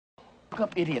Look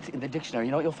up idiot in the dictionary.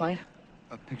 You know what you'll find?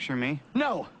 Picture me?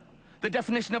 No! The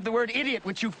definition of the word idiot,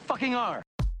 which you fucking are.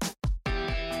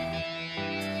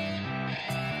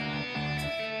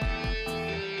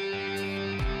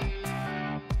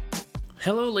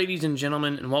 Hello, ladies and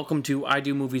gentlemen, and welcome to I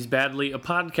Do Movies Badly, a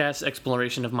podcast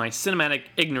exploration of my cinematic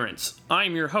ignorance.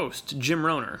 I'm your host, Jim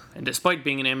Rohner, and despite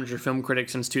being an amateur film critic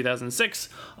since 2006,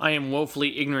 I am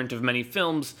woefully ignorant of many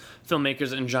films,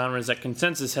 filmmakers, and genres that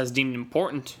consensus has deemed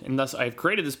important, and thus I've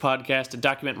created this podcast to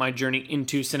document my journey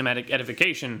into cinematic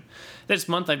edification. This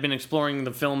month I've been exploring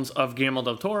the films of Guillermo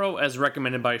del Toro as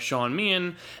recommended by Sean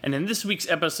Meehan, and in this week's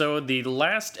episode, the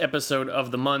last episode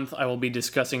of the month, I will be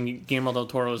discussing Guillermo del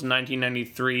Toro's 1993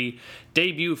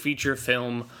 debut feature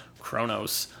film,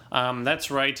 Cronos. That's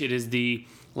right, it is the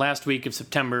last week of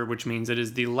September, which means it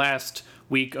is the last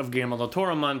week of Guillermo del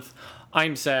Toro month.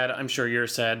 I'm sad, I'm sure you're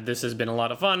sad, this has been a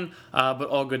lot of fun, but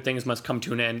all good things must come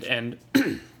to an end, and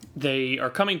they are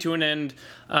coming to an end,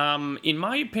 in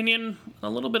my opinion, a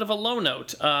little bit of a low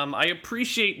note. I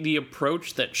appreciate the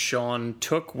approach that Sean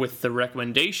took with the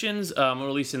recommendations, or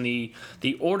at least in the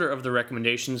order of the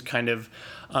recommendations, kind of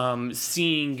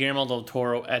seeing Guillermo del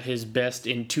Toro at his best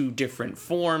in two different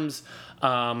forms,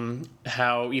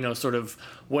 how, sort of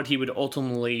what he would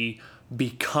ultimately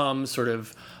become, sort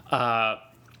of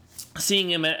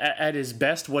seeing him at his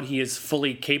best, what he is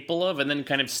fully capable of, and then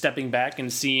kind of stepping back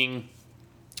and seeing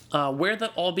where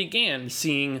that all began,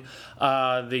 seeing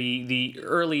the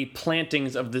early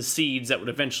plantings of the seeds that would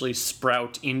eventually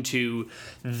sprout into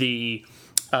the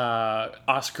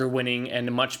Oscar-winning and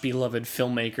much beloved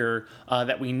filmmaker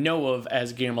that we know of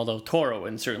as Guillermo del Toro.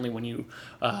 And certainly when you,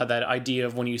 that idea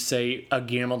of when you say a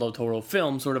Guillermo del Toro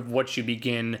film, sort of what you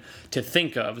begin to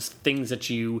think of, things that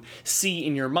you see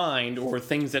in your mind or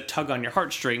things that tug on your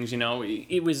heartstrings,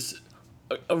 it was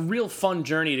a real fun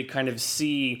journey to kind of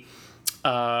see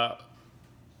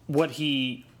what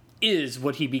he is,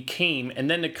 what he became, and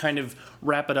then to kind of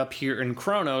wrap it up here in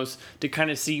Cronos to kind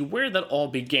of see where that all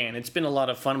began. It's been a lot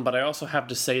of fun, but I also have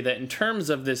to say that in terms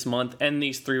of this month and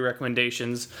these three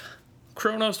recommendations,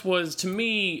 Cronos was, to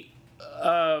me,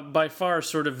 by far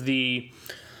sort of the,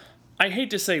 I hate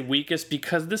to say weakest,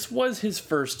 because this was his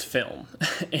first film,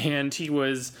 and he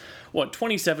was,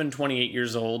 27, 28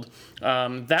 years old.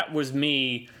 That was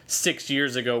me 6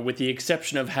 years ago, with the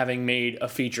exception of having made a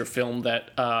feature film that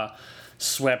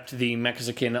swept the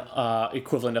Mexican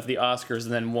equivalent of the Oscars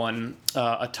and then won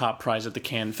a top prize at the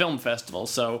Cannes Film Festival.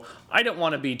 So I don't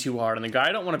want to be too hard on the guy.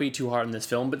 I don't want to be too hard on this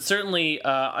film, but certainly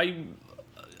I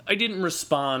didn't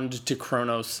respond to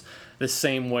Cronos the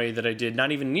same way that I did,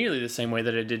 not even nearly the same way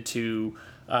that I did to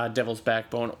Devil's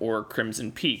Backbone or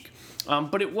Crimson Peak.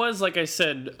 But it was, like I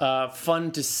said,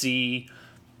 fun to see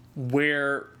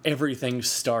where everything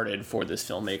started for this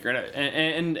filmmaker,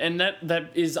 and that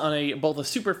is on both a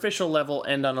superficial level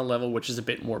and on a level which is a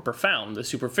bit more profound. The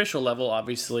superficial level,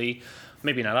 obviously,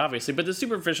 maybe not obviously, but the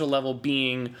superficial level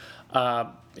being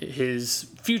his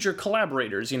future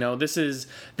collaborators. This is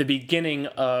the beginning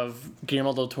of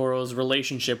Guillermo del Toro's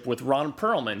relationship with Ron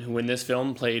Perlman, who in this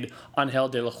film played Angel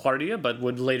de la Guardia, but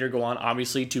would later go on,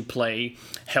 obviously, to play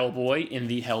Hellboy in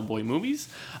the Hellboy movies.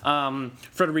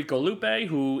 Federico Lupe,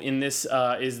 who in this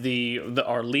is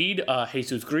our lead,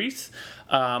 Jesus Gris,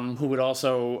 who would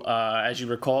also, as you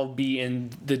recall, be in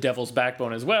The Devil's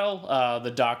Backbone as well,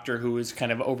 the doctor who is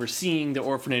kind of overseeing the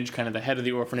orphanage, kind of the head of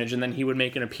the orphanage, and then he would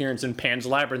make an appearance in Pan's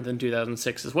Labyrinth in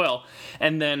 2006 as well.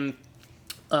 And then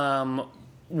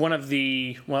one of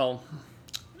the,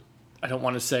 I don't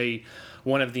want to say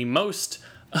one of the most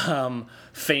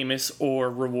famous or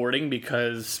rewarding,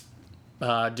 because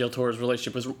Del Toro's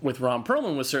relationship with Ron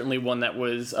Perlman was certainly one that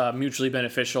was mutually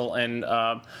beneficial and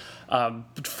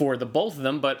for the both of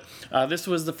them, but this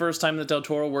was the first time that Del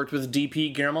Toro worked with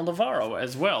DP Guillermo Navarro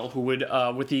as well, who would,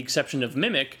 with the exception of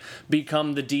Mimic,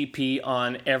 become the DP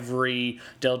on every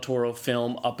Del Toro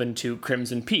film up into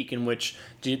Crimson Peak, in which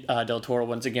Del Toro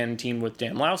once again teamed with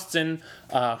Dan Laustsen,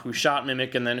 who shot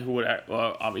Mimic, and then who would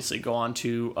obviously go on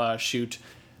to shoot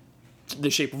The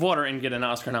Shape of Water and get an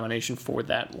Oscar nomination for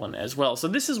that one as well. So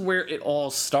this is where it all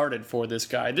started for this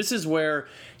guy. This is where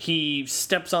he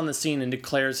steps on the scene and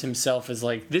declares himself as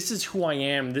like, this is who I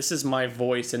am, this is my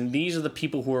voice, and these are the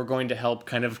people who are going to help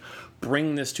kind of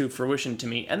bring this to fruition to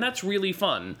me. And that's really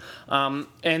fun. And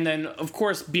then, of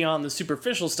course, beyond the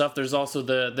superficial stuff, there's also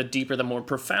the deeper, the more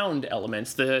profound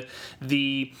elements,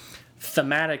 the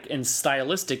thematic and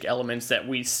stylistic elements that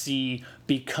we see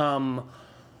become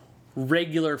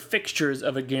regular fixtures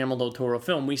of a Guillermo del Toro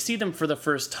film. We see them for the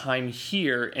first time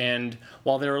here, and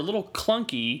while they're a little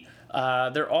clunky,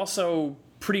 they're also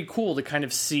pretty cool to kind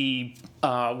of see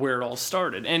where it all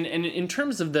started. And in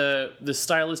terms of the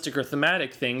stylistic or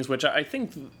thematic things, which I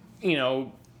think,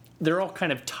 they're all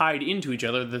kind of tied into each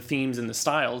other, the themes and the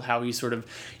style, how he sort of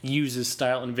uses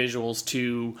style and visuals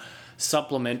to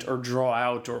supplement or draw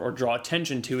out or draw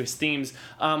attention to his themes.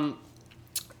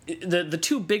 The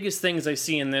two biggest things I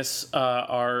see in this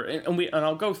are, and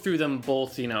I'll go through them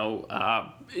both, in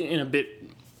a bit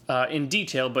in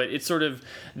detail, but it's sort of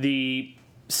the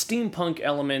steampunk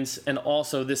elements and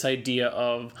also this idea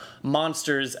of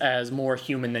monsters as more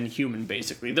human than human,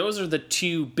 basically. Those are the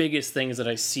two biggest things that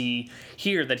I see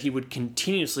here that he would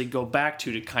continuously go back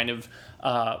to kind of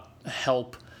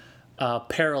help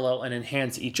parallel and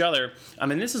enhance each other. I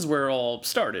mean, this is where it all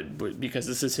started, because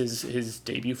this is his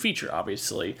debut feature,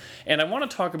 obviously. And I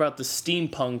want to talk about the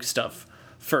steampunk stuff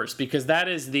first, because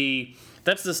that's the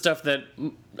stuff that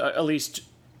at least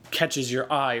catches your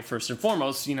eye first and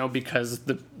foremost, because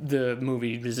the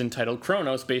movie is entitled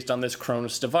Kronos, based on this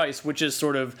Kronos device, which is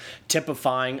sort of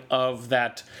typifying of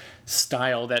that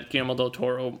style that Guillermo del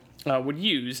Toro would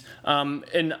use.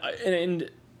 And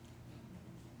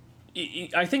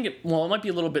I think it might be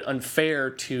a little bit unfair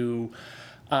to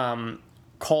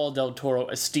call Del Toro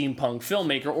a steampunk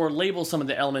filmmaker or label some of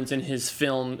the elements in his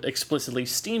film explicitly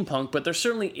steampunk, but there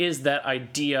certainly is that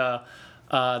idea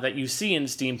that you see in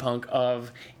steampunk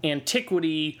of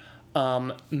antiquity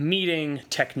meeting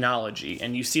technology.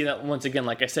 And you see that, once again,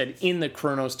 like I said, in the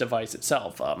Kronos device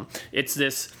itself. It's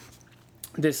this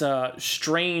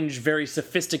strange, very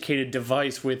sophisticated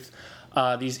device with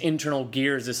these internal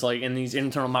gears, and these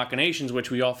internal machinations,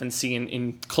 which we often see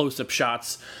in close-up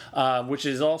shots, which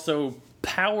is also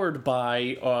powered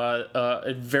by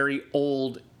a very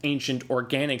old, ancient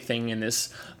organic thing in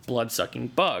this blood-sucking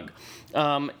bug.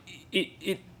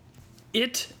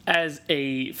 It as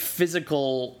a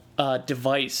physical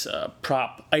device,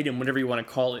 prop, item, whatever you want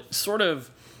to call it, sort of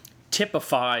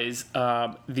typifies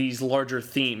these larger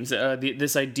themes.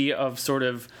 This idea of sort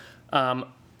of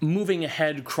moving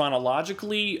ahead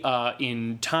chronologically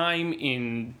in time,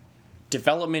 in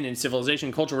development, in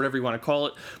civilization, culture, whatever you want to call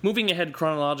it, moving ahead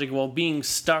chronologically while being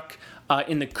stuck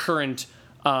in the current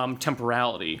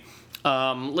temporality.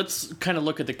 Let's kind of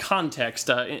look at the context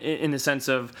in the sense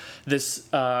of this.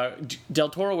 Del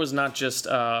Toro was not just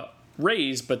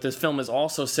raised, but this film is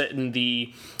also set in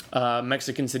the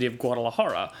Mexican city of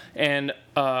Guadalajara. And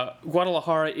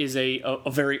Guadalajara is a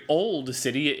very old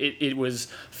city. It was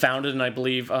founded in, I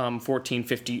believe,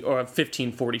 1450 or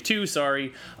 1542.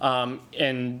 Sorry,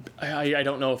 and I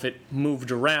don't know if it moved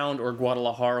around or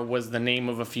Guadalajara was the name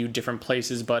of a few different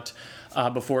places, but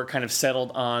before it kind of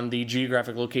settled on the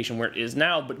geographic location where it is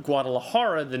now. But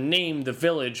Guadalajara, the name, the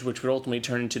village, which would ultimately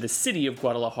turn into the city of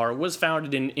Guadalajara, was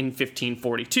founded in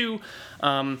 1542.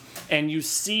 And you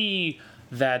see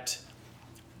that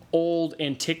old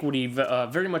antiquity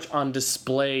very much on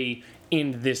display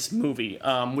in this movie,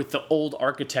 with the old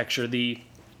architecture,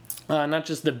 not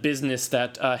just the business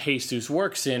that Jesus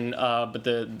works in, but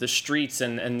the streets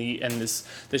and this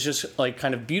just like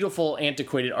kind of beautiful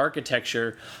antiquated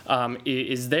architecture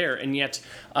is there. And yet,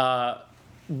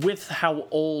 with how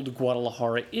old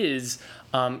Guadalajara is,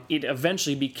 it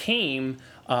eventually became,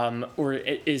 or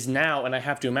it is now, and I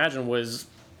have to imagine was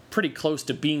pretty close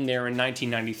to being there in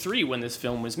 1993 when this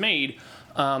film was made,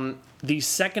 the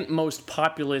second most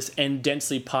populous and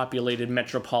densely populated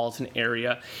metropolitan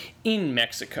area in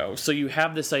Mexico. So you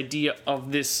have this idea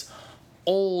of this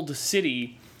old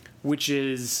city which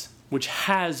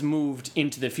has moved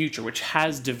into the future, which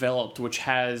has developed, which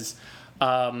has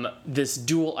this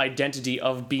dual identity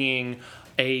of being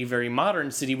a very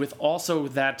modern city with also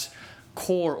that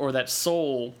core or that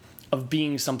soul of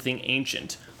being something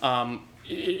ancient.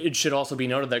 It should also be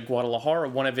noted that Guadalajara,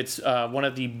 one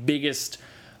of the biggest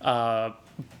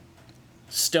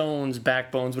stones,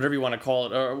 backbones, whatever you want to call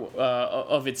it,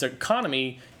 of its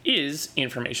economy is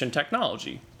information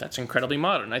technology. That's incredibly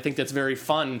modern. I think that's very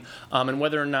fun, and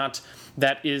whether or not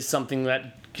that is something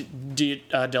that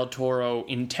Del Toro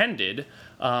intended,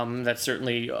 that's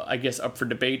certainly, I guess, up for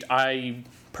debate. I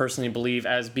personally believe,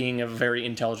 as being a very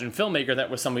intelligent filmmaker, that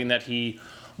was something that he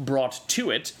brought to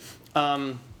it.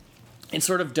 It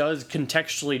sort of does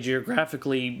contextually,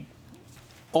 geographically,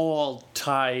 all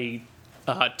tie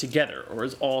together, or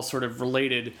is all sort of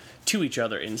related to each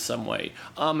other in some way.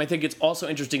 I think it's also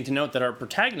interesting to note that our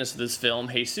protagonist of this film,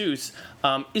 Jesus,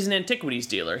 is an antiquities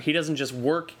dealer. He doesn't just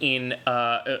work in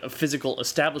a physical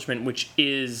establishment, which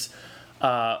is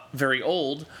very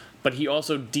old, but he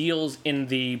also deals in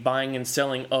the buying and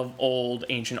selling of old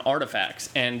ancient artifacts.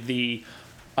 And the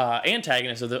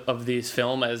antagonist of this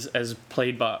film, as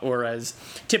played by, or as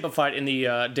typified in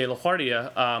the De La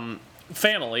Guardia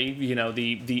family,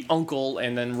 the uncle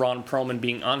and then Ron Perlman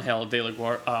being Angel de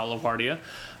LaGuardia,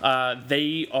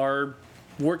 they are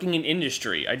working in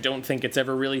industry. I don't think it's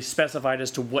ever really specified as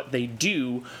to what they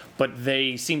do, but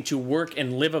they seem to work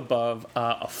and live above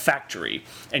a factory.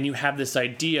 And you have this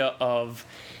idea of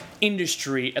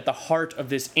industry at the heart of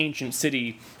this ancient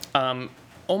city,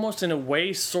 almost in a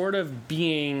way sort of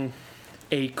being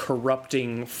a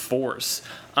corrupting force.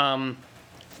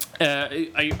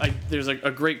 There's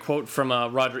a great quote from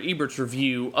Roger Ebert's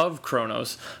review of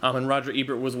Cronos, and Roger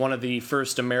Ebert was one of the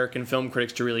first American film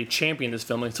critics to really champion this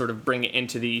film and sort of bring it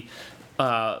into the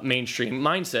mainstream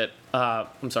mindset.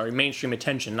 Mainstream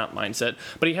attention, not mindset.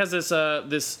 But he has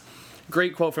this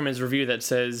great quote from his review that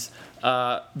says,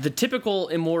 the typical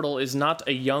immortal is not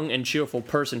a young and cheerful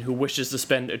person who wishes to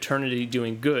spend eternity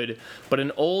doing good, but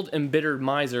an old, embittered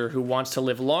miser who wants to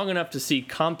live long enough to see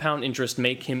compound interest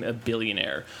make him a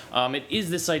billionaire. It is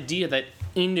this idea that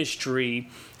industry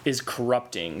is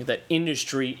corrupting, that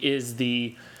industry is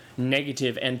the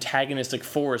negative, antagonistic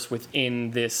force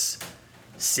within this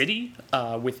city,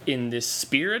 within this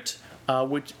spirit,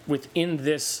 within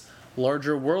this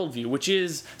larger worldview, which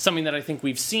is something that I think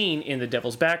we've seen in The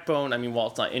Devil's Backbone. I mean, while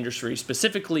it's not industry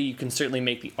specifically, you can certainly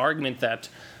make the argument that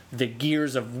the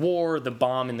gears of war, the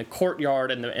bomb in the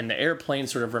courtyard, and the airplane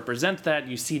sort of represent that.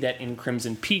 You see that in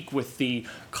Crimson Peak with the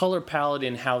color palette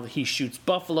and how he shoots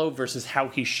Buffalo versus how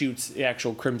he shoots the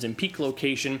actual Crimson Peak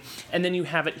location. And then you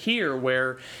have it here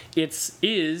where it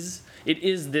is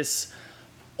this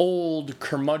old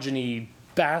curmudgeon-y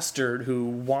bastard who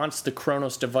wants the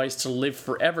Kronos device to live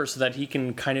forever so that he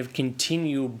can kind of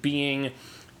continue being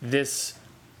this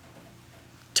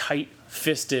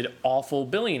tight-fisted, awful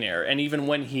billionaire. And even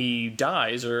when he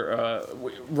dies, or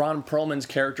Ron Perlman's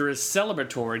character is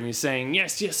celebratory, and he's saying,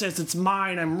 yes, it's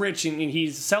mine, I'm rich, and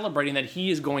he's celebrating that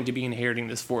he is going to be inheriting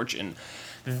this fortune.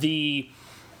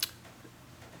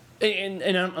 And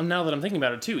now that I'm thinking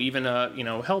about it too, even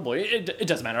Hellboy, it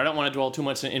doesn't matter. I don't want to dwell too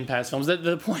much in past films.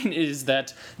 The point is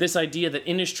that this idea that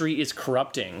industry is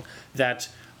corrupting, that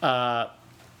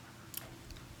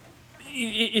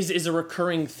is a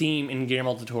recurring theme in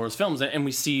Guillermo del Toro's films, and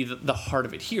we see the heart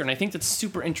of it here. And I think that's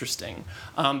super interesting,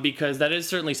 because that is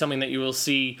certainly something that you will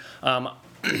see.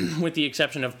 With the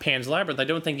exception of Pan's Labyrinth, I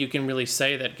don't think you can really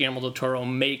say that Guillermo del Toro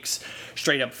makes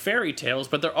straight-up fairy tales,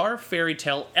 but there are fairy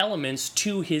tale elements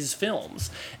to his films.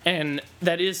 And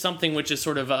that is something which is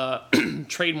sort of a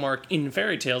trademark in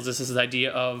fairy tales. This is the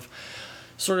idea of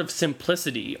sort of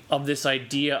simplicity, of this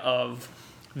idea of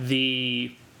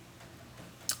the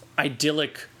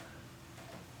idyllic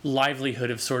livelihood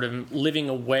of sort of living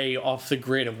away off the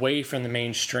grid, away from the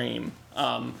mainstream.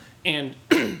 And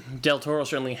Del Toro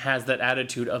certainly has that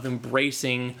attitude of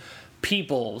embracing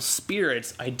people,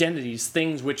 spirits, identities,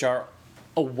 things which are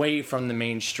away from the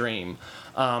mainstream.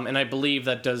 And I believe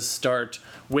that does start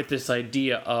with this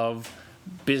idea of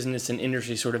business and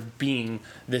industry sort of being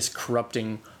this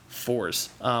corrupting force.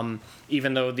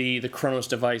 Even though the Kronos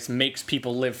device makes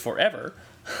people live forever,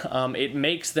 it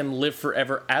makes them live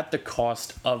forever at the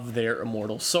cost of their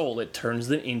immortal soul. It turns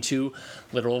them into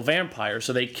literal vampires,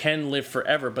 so they can live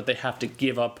forever, but they have to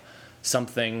give up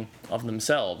something of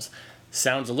themselves.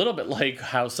 Sounds a little bit like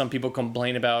how some people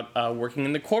complain about working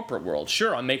in the corporate world.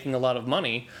 Sure, I'm making a lot of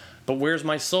money, but where's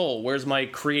my soul? Where's my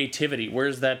creativity?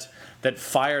 Where's that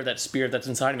fire, that spirit that's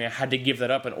inside of me? I had to give that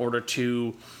up in order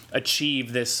to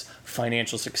achieve this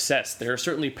financial success. There are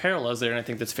certainly parallels there, and I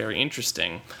think that's very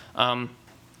interesting.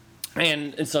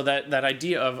 And so that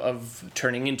idea of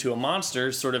turning into a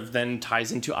monster sort of then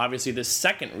ties into obviously the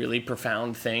second really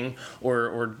profound thing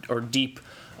or deep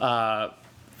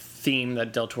theme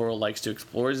that Del Toro likes to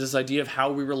explore, is this idea of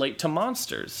how we relate to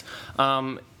monsters.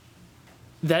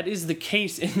 That is the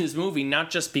case in this movie, not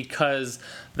just because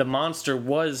the monster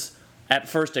was at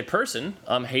first a person.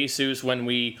 Jesus, when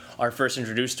we are first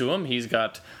introduced to him, he's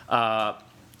got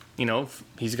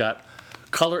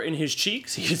color in his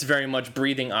cheeks. He is very much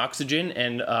breathing oxygen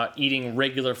and eating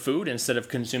regular food instead of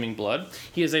consuming blood.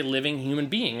 He is a living human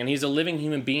being, and he's a living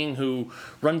human being who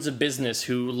runs a business,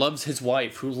 who loves his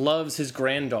wife, who loves his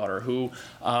granddaughter, who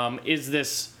is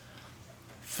this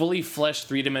fully fleshed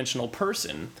three-dimensional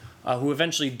person who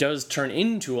eventually does turn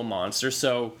into a monster.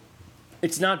 So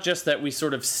it's not just that we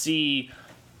sort of see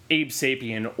Abe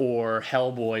Sapien or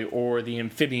Hellboy or the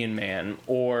Amphibian Man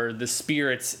or the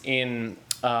spirits in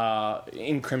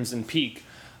Crimson Peak.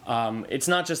 It's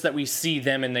not just that we see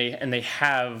them and they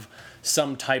have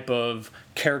some type of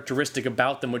characteristic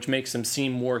about them which makes them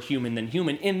seem more human than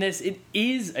human. In this, it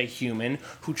is a human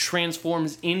who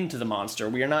transforms into the monster.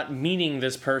 We are not meeting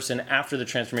this person after the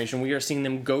transformation. We are seeing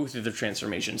them go through the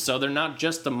transformation. So they're not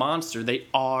just the monster, they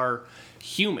are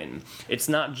human. It's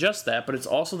not just that, but it's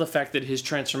also the fact that his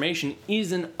transformation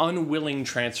is an unwilling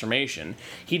transformation.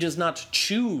 He does not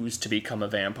choose to become a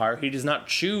vampire. He does not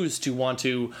choose to want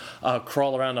to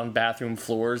crawl around on bathroom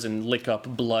floors and lick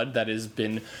up blood that has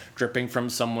been dripping from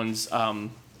someone's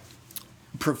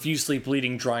profusely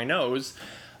bleeding dry nose.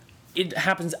 It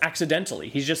happens accidentally.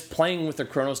 He's just playing with the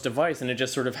Kronos device, and it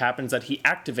just sort of happens that he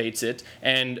activates it,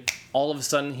 and all of a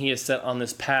sudden he is set on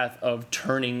this path of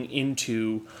turning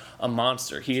into a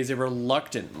monster. He is a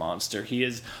reluctant monster. He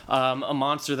is a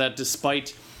monster that,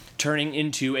 despite turning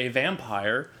into a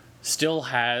vampire, still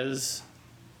has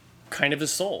kind of a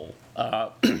soul.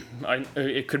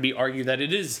 It could be argued that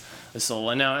it is a soul.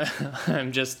 And now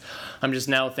I'm just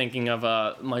now thinking of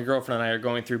my girlfriend and I are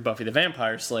going through Buffy the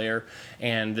Vampire Slayer,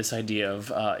 and this idea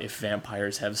of if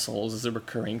vampires have souls is a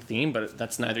recurring theme, but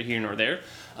that's neither here nor there.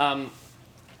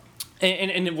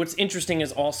 And what's interesting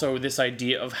is also this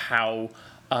idea of how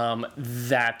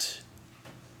that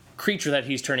creature that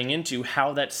he's turning into,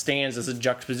 how that stands as a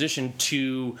juxtaposition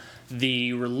to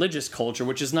the religious culture,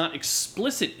 which is not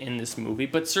explicit in this movie,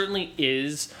 but certainly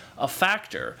is a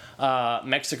factor.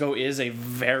 Mexico is a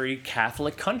very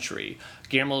Catholic country.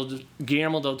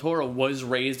 Guillermo del Toro was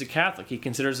raised a Catholic. He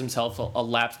considers himself a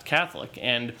lapsed Catholic.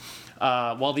 And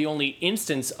while the only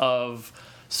instance of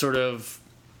sort of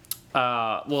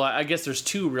I guess there's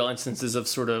two real instances of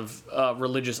sort of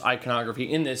religious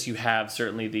iconography in this. You have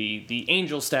certainly the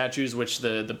angel statues, which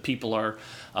the people are,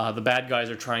 the bad guys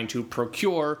are trying to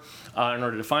procure in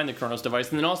order to find the Kronos device.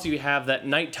 And then also you have that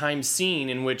nighttime scene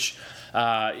in which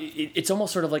it's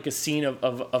almost sort of like a scene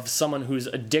of someone who's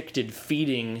addicted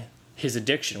feeding his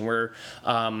addiction, where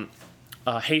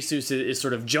Jesus is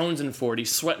sort of jonesing for it.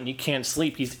 He's sweating, he can't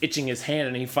sleep, he's itching his hand,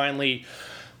 and he finally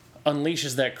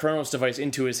unleashes that Kronos device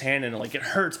into his hand, and like it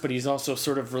hurts, but he's also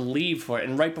sort of relieved for it.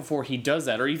 And right before he does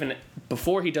that, or even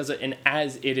before he does it, and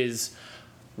as it is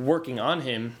working on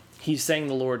him, he's saying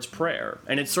the Lord's Prayer.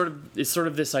 And it's sort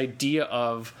of this idea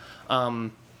of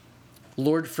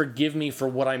Lord, forgive me for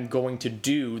what I'm going to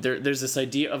do. There's this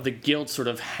idea of the guilt sort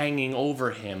of hanging over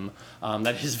him.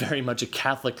 That is very much a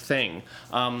Catholic thing.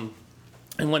 And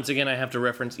once again, I have to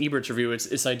reference Ebert's review. It's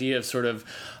this idea of sort of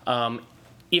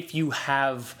if you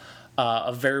have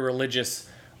a very religious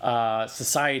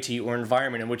society or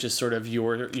environment in which is sort of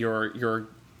your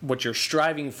what you're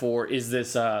striving for is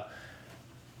this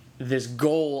this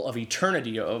goal of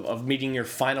eternity, of meeting your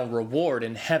final reward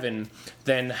in heaven,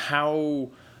 then how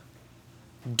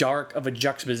dark of a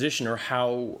juxtaposition, or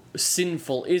how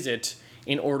sinful is it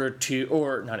in order to,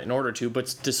 or not in order to, but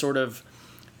to sort of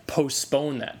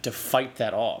postpone that, to fight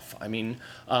that off. I mean,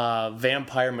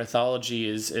 vampire mythology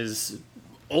is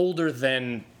older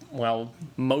than, well,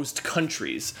 most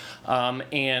countries,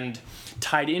 and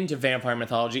tied into vampire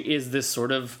mythology is this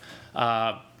sort of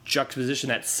juxtaposition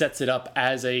that sets it up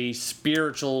as a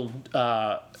spiritual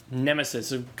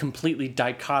nemesis, a completely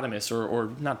dichotomous,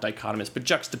 or not dichotomous, but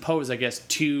juxtaposed, I guess,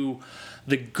 to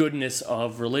the goodness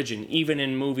of religion, even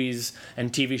in movies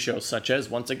and TV shows such as,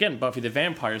 once again, Buffy the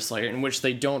Vampire Slayer, in which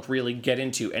they don't really get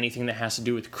into anything that has to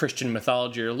do with Christian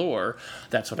mythology or lore.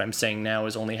 That's what I'm saying now,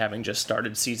 is only having just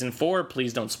started season 4.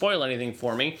 Please don't spoil anything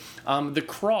for me. The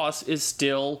cross is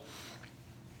still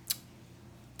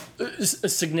a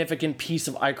significant piece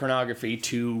of iconography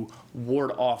to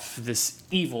ward off this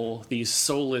evil, these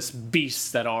soulless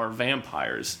beasts that are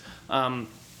vampires. And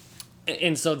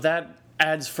so that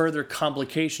adds further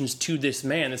complications to this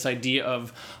man, this idea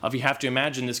of you have to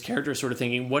imagine this character sort of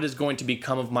thinking, what is going to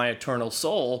become of my eternal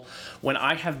soul when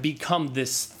I have become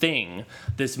this thing,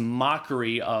 this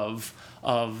mockery of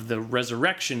the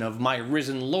resurrection of my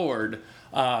risen Lord.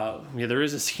 There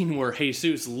is a scene where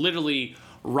Jesus literally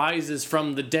rises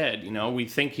from the dead. We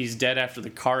think he's dead after the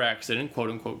car accident, quote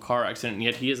unquote car accident, and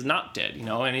yet he is not dead,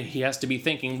 and he has to be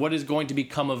thinking, what is going to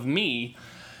become of me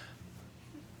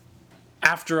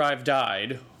after I've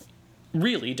died,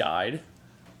 really died?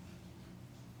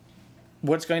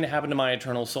 What's going to happen to my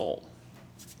eternal soul?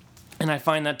 And I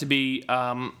find that to be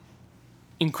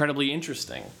incredibly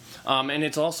interesting. And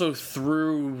it's also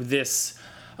through this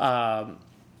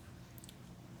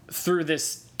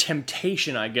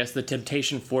temptation, I guess, the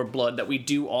temptation for blood, that we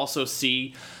do also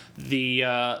see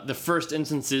the first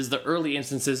instances, the early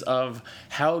instances of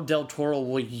how Del Toro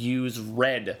will use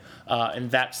red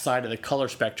and that side of the color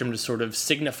spectrum to sort of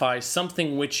signify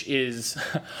something which is,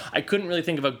 I couldn't really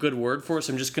think of a good word for it,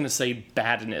 so I'm just going to say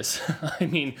badness. I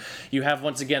mean, you have,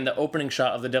 once again, the opening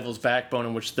shot of The Devil's Backbone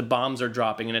in which the bombs are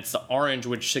dropping, and it's the orange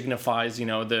which signifies,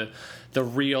 the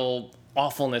real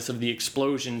awfulness of the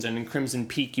explosions, and in Crimson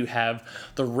Peak you have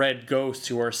the red ghosts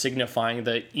who are signifying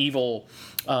the evil,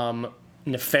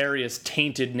 nefarious,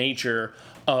 tainted nature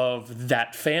of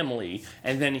that family.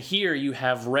 And then here you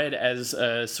have red as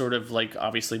sort of like,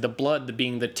 obviously, the blood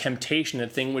being the temptation, the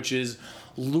thing which is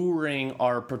luring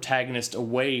our protagonist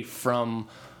away from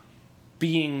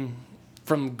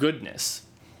goodness.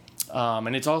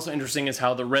 And it's also interesting is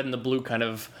how the red and the blue kind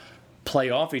of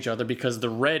play off each other, because the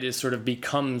red is sort of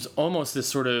becomes almost this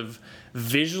sort of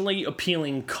visually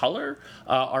appealing color.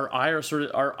 Our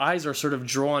eyes are sort of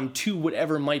drawn to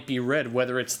whatever might be red,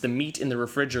 whether it's the meat in the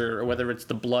refrigerator or whether it's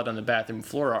the blood on the bathroom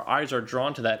floor. Our eyes are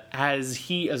drawn to that as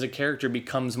he, as a character,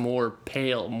 becomes more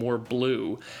pale, more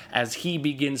blue. As he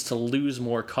begins to lose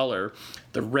more color,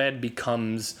 the red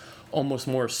becomes almost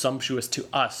more sumptuous to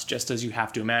us, just as you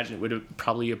have to imagine it would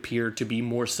probably appear to be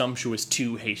more sumptuous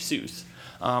to Jesus.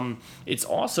 It's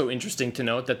also interesting to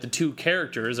note that the two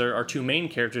characters, our two main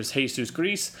characters, Jesus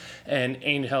Gris and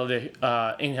Angel de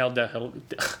la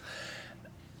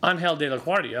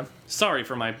Guardia, sorry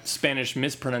for my Spanish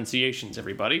mispronunciations,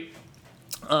 everybody.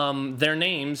 Their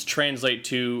names translate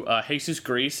to Jesus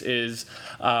Gris is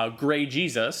Gray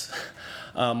Jesus.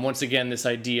 Once again, this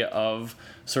idea of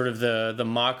sort of the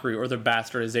mockery or the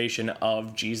bastardization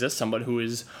of Jesus, someone who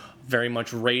is very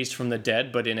much raised from the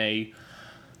dead, but in a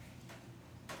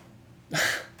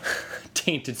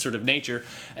tainted sort of nature.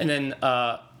 And then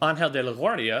Angel de la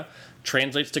Guardia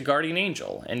translates to guardian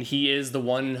angel, and he is the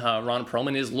one, Ron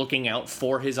Perlman is looking out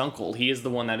for his uncle. He is the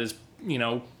one that is,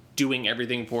 doing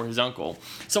everything for his uncle.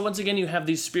 So once again, you have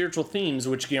these spiritual themes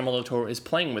which Guillermo del Toro is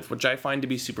playing with, which I find to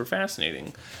be super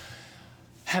fascinating.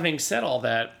 Having said all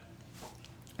that,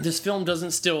 this film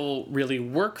doesn't still really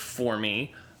work for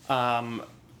me.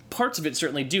 Parts of it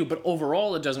certainly do, but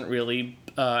overall it doesn't really.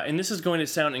 And this is going to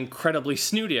sound incredibly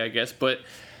snooty, I guess, but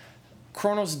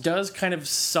Cronos does kind of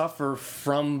suffer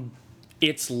from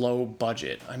its low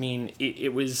budget. I mean,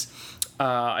 it was,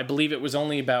 I believe it was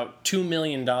only about $2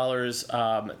 million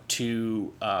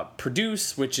to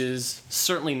produce, which is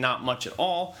certainly not much at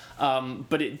all,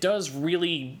 but it does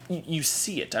really, you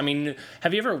see it. I mean,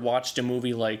 have you ever watched a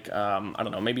movie like, I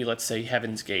don't know, maybe let's say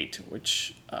Heaven's Gate,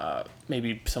 which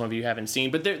maybe some of you haven't seen,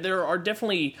 but there are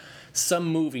definitely some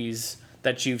movies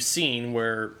that you've seen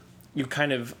where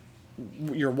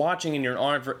you're watching and you're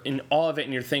in awe of it,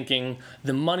 and you're thinking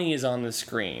the money is on the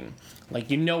screen. Like,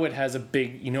 it has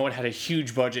it had a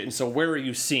huge budget, and so where are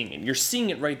you seeing it? You're seeing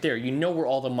it right there. You know where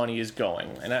all the money is going.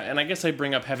 And I guess I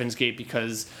bring up Heaven's Gate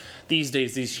because these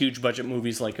days these huge budget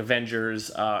movies like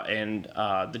Avengers and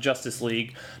the Justice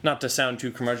League, not to sound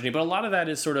too curmudgeon-y, but a lot of that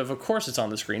is sort of course it's on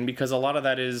the screen because a lot of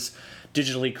that is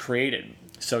digitally created.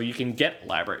 So you can get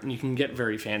elaborate and you can get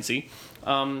very fancy.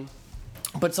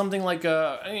 But something like,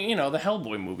 the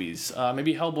Hellboy movies,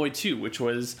 maybe Hellboy 2, which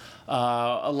was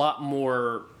a lot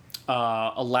more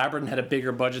elaborate and had a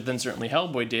bigger budget than certainly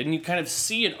Hellboy did, and you kind of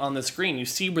see it on the screen. You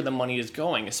see where the money is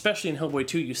going, especially in Hellboy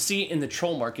 2. You see it in the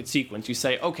troll market sequence. You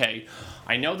say, okay,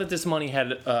 I know that this movie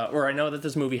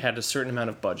had a certain amount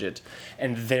of budget,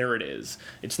 and there it is.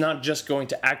 It's not just going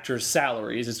to actors'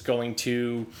 salaries. It's going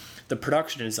to the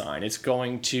production design, it's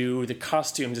going to the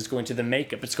costumes, it's going to the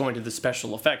makeup, it's going to the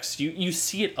special effects. You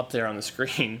see it up there on the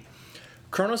screen.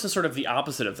 Cronos is sort of the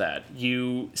opposite of that.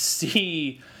 You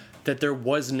see that there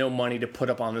was no money to put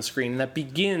up on the screen. And that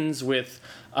begins with,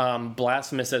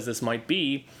 blasphemous as this might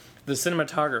be, the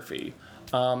cinematography.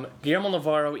 Guillermo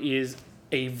Navarro is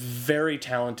a very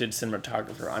talented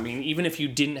cinematographer. I mean, even if you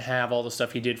didn't have all the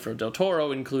stuff he did for Del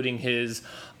Toro, including his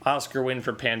Oscar win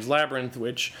for Pan's Labyrinth,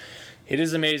 which it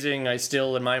is amazing. I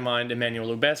still, in my mind,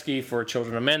 Emmanuel Lubezki for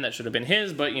Children of Men, that should have been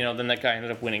his, but, then that guy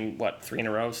ended up winning, 3 in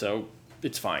a row, so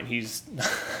it's fine. He's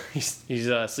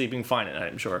sleeping fine at night,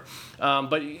 I'm sure.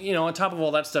 But, on top of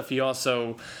all that stuff, he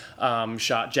also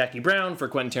shot Jackie Brown for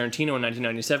Quentin Tarantino in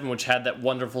 1997, which had that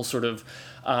wonderful sort of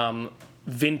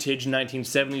vintage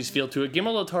 1970s feel to it.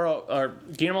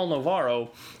 Guillermo Navarro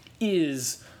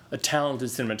is a talented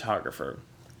cinematographer.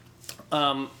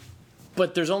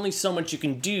 But there's only so much you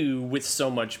can do with so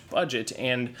much budget,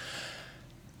 and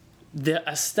the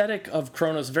aesthetic of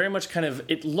Cronos very much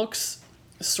it looks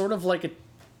sort of like a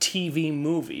TV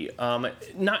movie.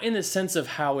 Not in the sense of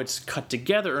how it's cut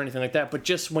together or anything like that, but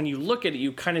just when you look at it,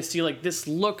 you kind of see like this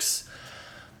looks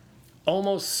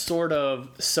almost sort of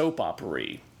soap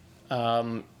opera-y.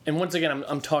 And once again,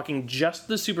 I'm talking just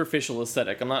the superficial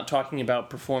aesthetic. I'm not talking about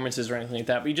performances or anything like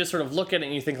that. But you just sort of look at it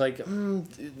and you think like,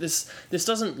 this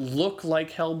doesn't look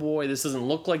like Hellboy. This doesn't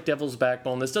look like Devil's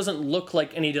Backbone. This doesn't look like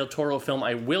any Del Toro film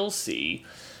I will see.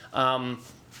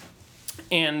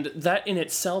 And that in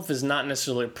itself is not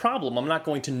necessarily a problem. I'm not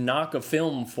going to knock a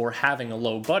film for having a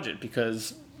low budget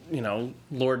because,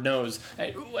 Lord knows.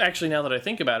 Actually, now that I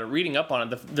think about it, reading up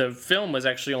on it, the film was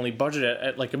actually only budgeted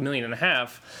at like $1.5 million,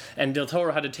 and Del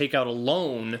Toro had to take out a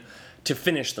loan to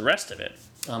finish the rest of it.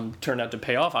 Turned out to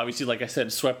pay off. Obviously, like I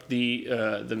said, swept the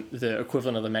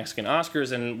equivalent of the Mexican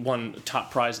Oscars and won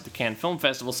top prize at the Cannes Film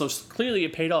Festival. So clearly,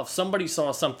 it paid off. Somebody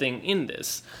saw something in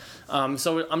this.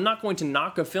 So I'm not going to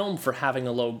knock a film for having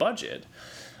a low budget.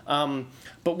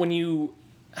 But when you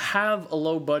have a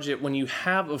low budget, when you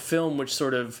have a film which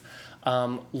sort of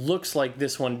looks like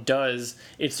this one does,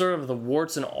 it's sort of the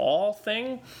warts and all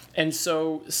thing. And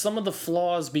so some of the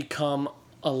flaws become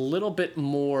a little bit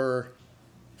more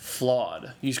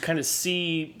flawed. You kind of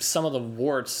see some of the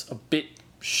warts a bit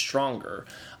stronger.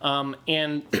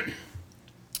 And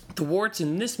the warts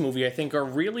in this movie, I think, are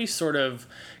really sort of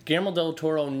Guillermo del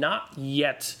Toro not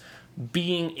yet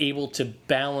being able to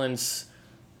balance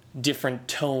different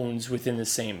tones within the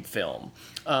same film.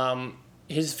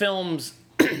 His films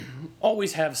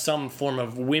always have some form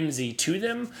of whimsy to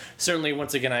them. Certainly,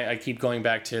 once again, I keep going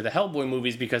back to the Hellboy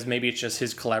movies because maybe it's just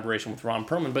his collaboration with Ron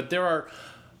Perlman, but there are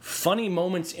funny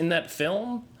moments in that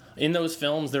film. In those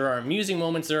films, there are amusing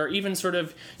moments. There are even sort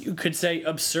of, you could say,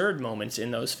 absurd moments in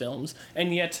those films.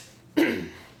 And yet,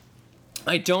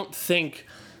 I don't think...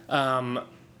 I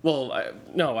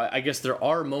guess there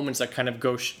are moments that kind of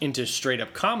go into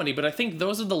straight-up comedy, but I think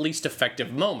those are the least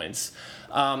effective moments.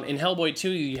 In Hellboy 2,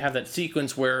 you have that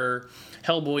sequence where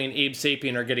Hellboy and Abe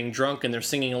Sapien are getting drunk and they're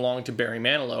singing along to Barry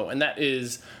Manilow, and that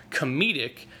is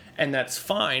comedic, and that's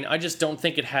fine. I just don't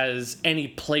think it has any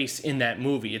place in that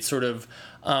movie. It's sort of...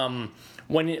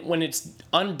 when it's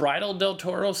unbridled Del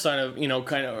Toro,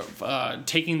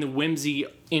 taking the whimsy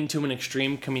into an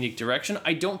extreme comedic direction,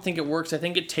 I don't think it works. I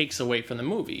think it takes away from the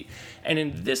movie. And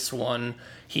in this one,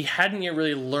 he hadn't yet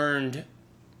really learned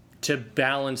to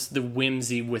balance the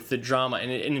whimsy with the drama,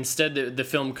 and instead the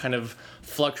film kind of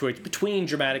fluctuates between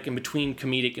dramatic and between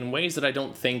comedic in ways that I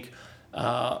don't think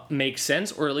make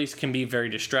sense, or at least can be very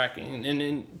distracting.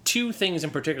 And two things in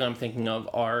particular I'm thinking of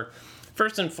are,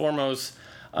 first and foremost,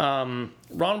 Ron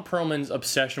Perlman's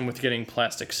obsession with getting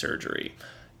plastic surgery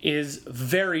is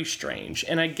very strange,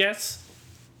 and I guess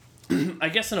in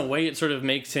a way it sort of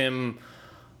makes him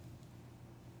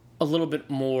a little bit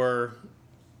more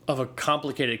of a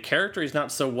complicated character. He's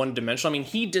not so one-dimensional. I mean,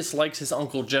 he dislikes his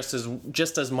uncle just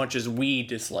as much as we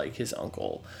dislike his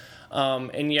uncle,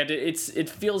 and yet it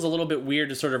feels a little bit weird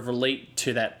to sort of relate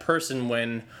to that person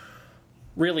when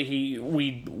really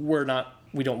we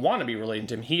don't want to be relating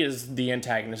to him. He is the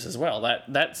antagonist as well.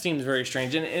 That seems very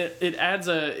strange, and it adds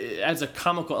a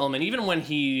comical element. Even when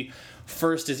he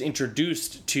first is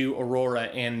introduced to Aurora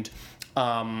and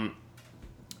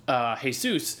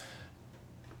Jesus,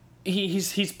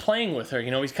 he's playing with her.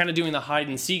 He's kind of doing the hide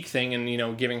and seek thing,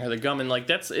 and giving her the gum, and like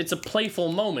it's a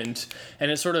playful moment, and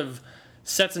it sort of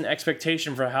sets an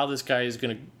expectation for how this guy is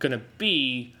gonna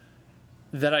be,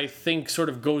 that I think sort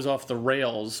of goes off the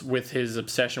rails with his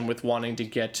obsession with wanting to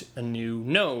get a new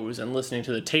nose and listening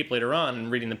to the tape later on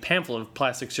and reading the pamphlet of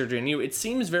Plastic Surgery on You. It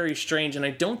seems very strange, and I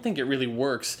don't think it really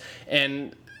works,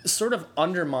 and sort of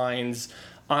undermines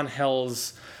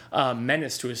Angel's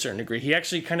menace to a certain degree. He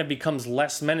actually kind of becomes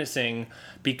less menacing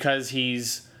because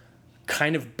he's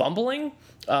kind of bumbling.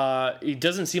 It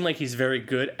doesn't seem like he's very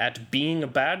good at being a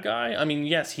bad guy. I mean,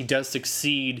 yes, he does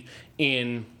succeed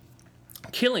in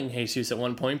killing Jesus at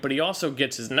one point, but he also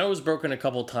gets his nose broken a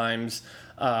couple times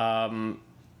in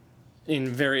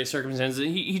various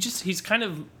circumstances. He's kind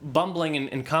of bumbling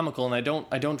and comical, and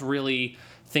I don't really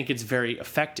think it's very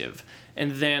effective.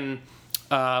 And then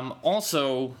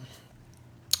also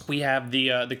we have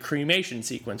the cremation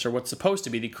sequence, or what's supposed to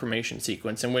be the cremation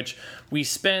sequence, in which we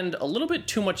spend a little bit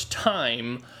too much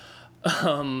time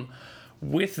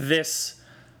with this.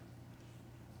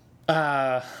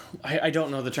 I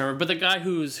don't know the term, but the guy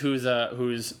who's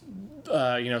supposed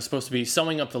to be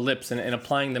sewing up the lips and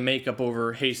applying the makeup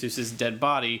over Jesus' dead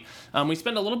body. We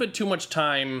spend a little bit too much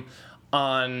time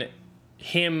on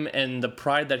him and the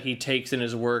pride that he takes in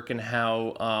his work, and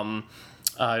how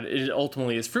it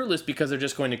ultimately is fruitless because they're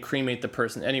just going to cremate the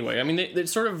person anyway. I mean, it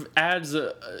sort of adds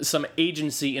some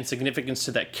agency and significance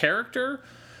to that character,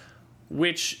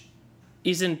 which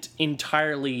isn't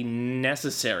entirely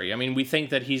necessary. I mean, we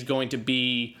think that he's going to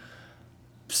be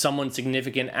someone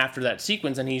significant after that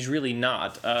sequence, and he's really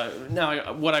not.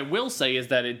 Now, what I will say is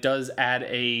that it does add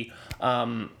a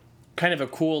kind of a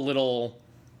cool little,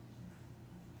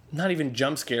 not even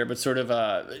jump scare, but sort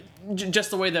of just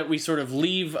the way that we sort of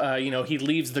leave, he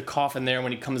leaves the coffin there.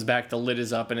 When he comes back, the lid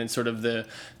is up, and it's sort of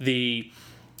the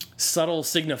subtle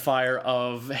signifier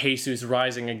of Jesus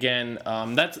rising again.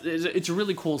 It's a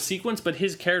really cool sequence, but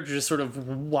his character just sort of,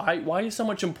 why is so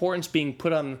much importance being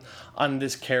put on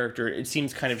this character? It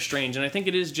seems kind of strange, and I think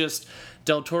it is just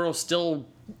Del Toro still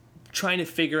trying to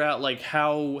figure out, like,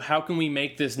 how can we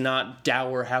make this not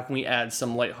dour? How can we add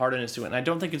some lightheartedness to it? And I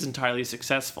don't think it's entirely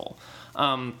successful.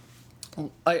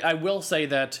 I will say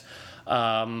that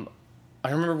I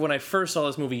remember when I first saw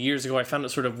this movie years ago, I found it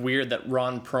sort of weird that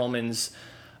Ron Perlman's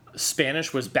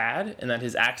Spanish was bad and that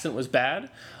his accent was bad,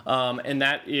 and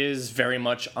that is very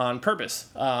much on purpose.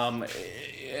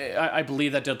 I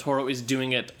believe that Del Toro is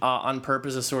doing it on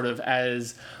purpose,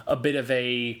 as a bit of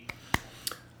a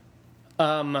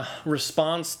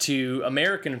response to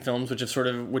American films,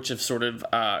 which have sort of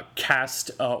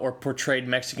cast or portrayed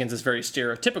Mexicans as very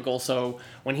stereotypical. So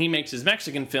when he makes his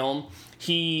Mexican film,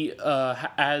 he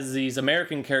has these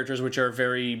American characters which are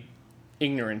very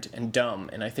ignorant and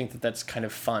dumb, and I think that that's kind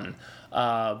of fun.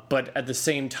 But at the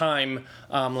same time,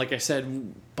 like I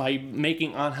said, by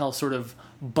making Angel sort of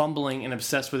bumbling and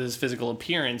obsessed with his physical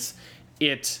appearance,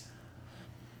 it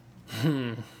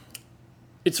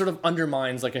sort of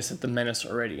undermines, like I said, the menace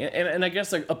already. And I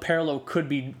guess like a parallel could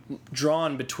be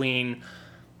drawn between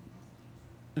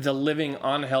the living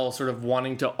Angel sort of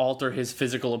wanting to alter his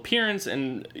physical appearance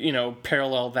and,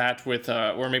 parallel that with,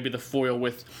 or maybe the foil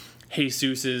with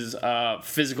Jesus's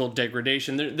physical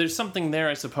degradation. There's something there,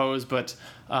 I suppose, but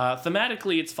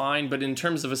thematically it's fine. But in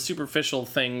terms of a superficial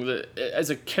thing, as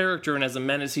a character and as a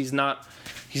menace, he's not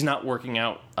working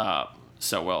out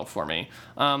so well for me.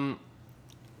 And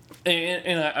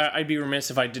I'd be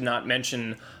remiss if I did not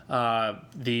mention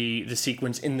the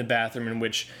sequence in the bathroom in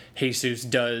which Jesus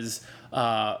does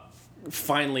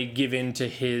finally give in to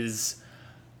his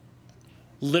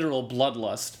literal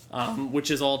bloodlust,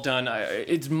 which is all done.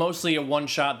 It's mostly a one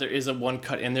shot. There is a one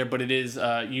cut in there, but it is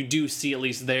you do see at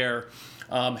least there,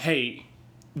 hey,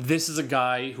 this is a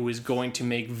guy who is going to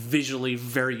make visually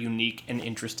very unique and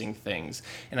interesting things.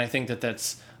 And I think that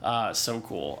that's so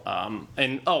cool.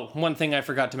 And one thing I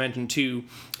forgot to mention too,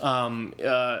 from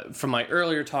my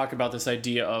earlier talk about this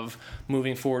idea of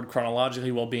moving forward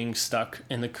chronologically while being stuck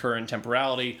in the current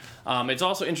temporality, it's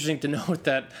also interesting to note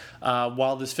that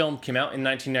while this film came out in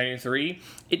 1993,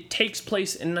 it takes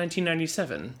place in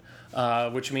 1997,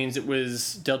 which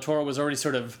means Del Toro was already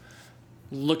sort of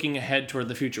looking ahead toward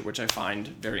the future, which I find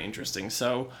very interesting.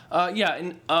 So,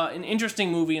 an interesting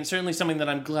movie, and certainly something that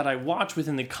I'm glad I watched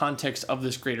within the context of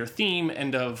this greater theme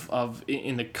and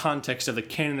in the context of the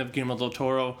canon of Guillermo del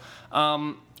Toro,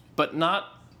 but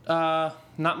not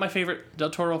my favorite Del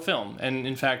Toro film, and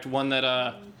in fact one that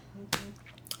I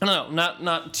don't know,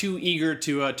 not too eager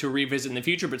to revisit in the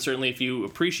future, but certainly if you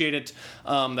appreciate it,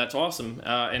 that's awesome.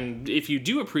 And if you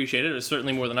do appreciate it, it's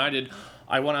certainly more than I did,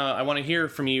 I wanna hear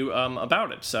from you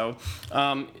about it. So,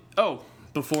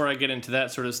 before I get into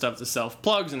that sort of stuff, the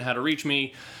self-plugs and how to reach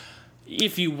me,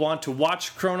 if you want to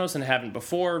watch Cronos and haven't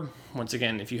before, once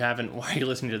again, if you haven't, why are you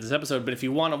listening to this episode? But if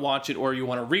you want to watch it or you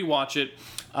want to rewatch it,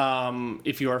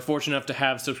 if you are fortunate enough to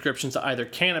have subscriptions to either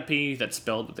Canopy, that's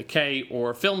spelled with a K,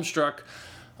 or Filmstruck,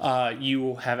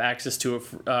 you have access to it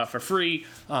for free.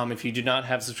 If you do not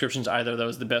have subscriptions to either of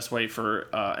those, the best way for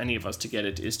any of us to get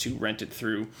it is to rent it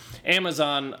through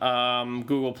Amazon,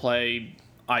 Google Play,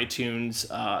 iTunes,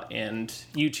 and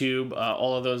YouTube,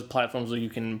 all of those platforms where you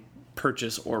can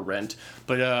purchase or rent.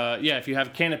 But if you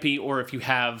have Canopy or if you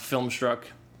have Filmstruck,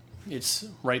 it's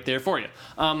right there for you.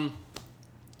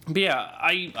 But yeah,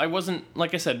 I wasn't,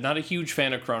 like I said, not a huge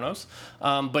fan of Cronos.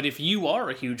 But if you are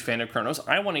a huge fan of Cronos,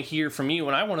 I want to hear from you,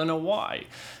 and I want to know why.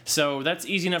 So that's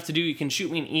easy enough to do. You can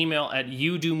shoot me an email at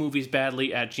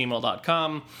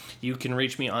youdomoviesbadly@gmail.com. You can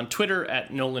reach me on Twitter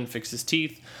at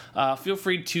NolanFixesTeeth. Feel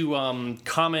free to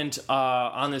comment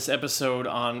on this episode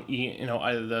on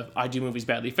either the I Do Movies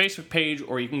Badly Facebook page,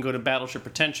 or you can go to Battleship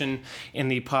Retention in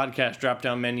the podcast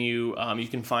drop-down menu. You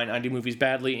can find I Do Movies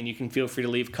Badly, and you can feel free to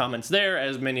leave comments there,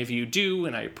 as many of you do,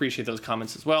 and I appreciate those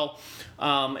comments as well.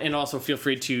 And also feel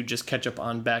free to just catch up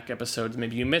on back episodes.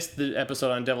 Maybe you missed the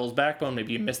episode on Devil's Backbone.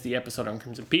 Maybe you missed the episode on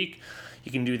Crimson Peak.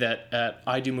 You can do that at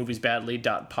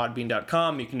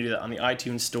idomoviesbadly.podbean.com. You can do that on the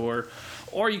iTunes store,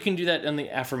 or you can do that on the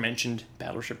aforementioned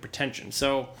Battleship Retention.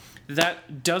 So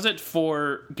that does it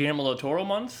for Guillermo del Toro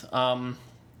month. I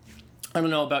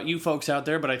don't know about you folks out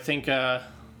there, but I think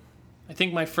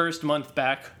my first month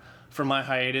back from my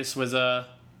hiatus was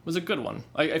was a good one.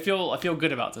 I feel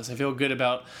good about this. I feel good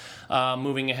about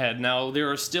moving ahead. Now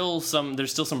there's still some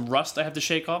rust I have to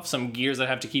shake off, some gears I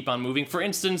have to keep on moving. For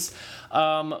instance,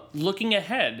 looking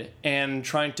ahead and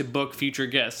trying to book future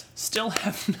guests. Still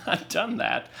have not done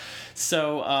that.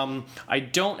 So I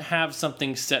don't have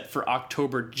something set for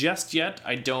October just yet.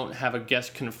 I don't have a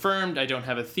guest confirmed. I don't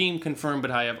have a theme confirmed,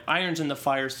 but I have irons in the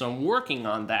fire, so I'm working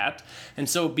on that. And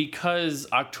so because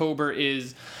October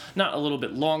is not a little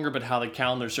bit longer, but how the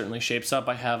calendar certainly shapes up,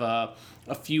 I have a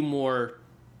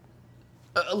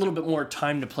little bit more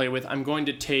time to play with. I'm going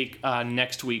to take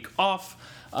next week off,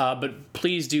 but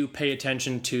please do pay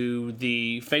attention to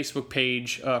the Facebook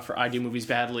page for I Do Movies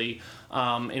Badly,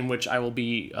 in which I will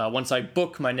be, once I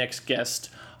book my next guest,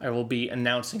 I will be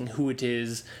announcing who it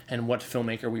is and what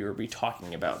filmmaker we will be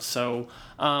talking about. So,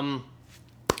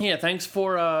 yeah, thanks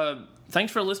for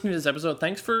listening to this episode.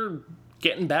 Thanks for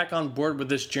getting back on board with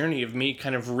this journey of me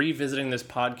kind of revisiting this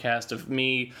podcast, of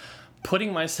me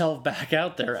putting myself back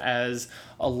out there as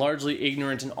a largely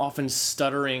ignorant and often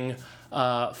stuttering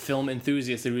film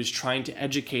enthusiast who is trying to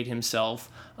educate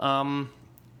himself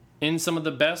in some of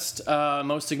the best,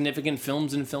 most significant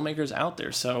films and filmmakers out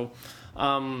there. So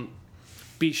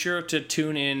be sure to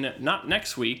tune in, not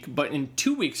next week, but in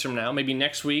 2 weeks from now, maybe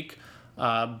next week,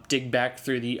 dig back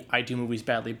through the I Do Movies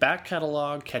Badly back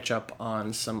catalog, catch up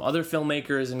on some other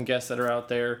filmmakers and guests that are out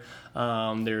there.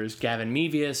 There's Gavin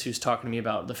Mevius, who's talking to me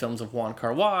about the films of Wong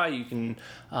Kar-wai. You can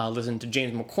listen to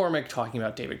James McCormick talking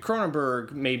about David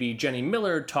Cronenberg, maybe Jenny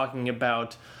Miller talking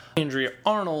about Andrea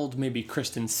Arnold, maybe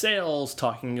Kristen Sales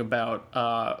talking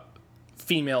about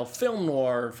female film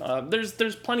noir.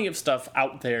 There's plenty of stuff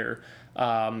out there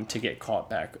to get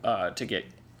caught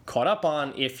up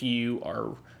on if you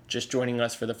are just joining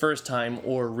us for the first time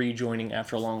or rejoining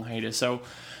after a long hiatus. So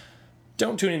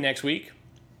don't tune in next week.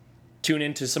 Tune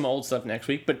into some old stuff next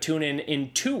week, but tune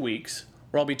in 2 weeks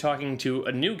where I'll be talking to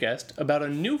a new guest about a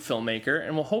new filmmaker,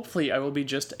 and hopefully I will be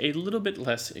just a little bit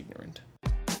less ignorant.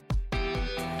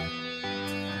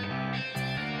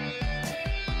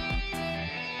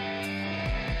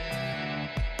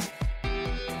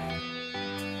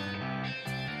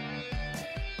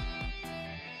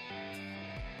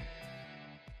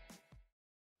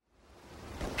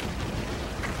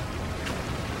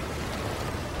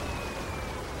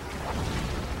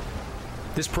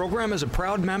 This program is a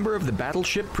proud member of the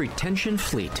Battleship Pretension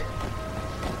Fleet.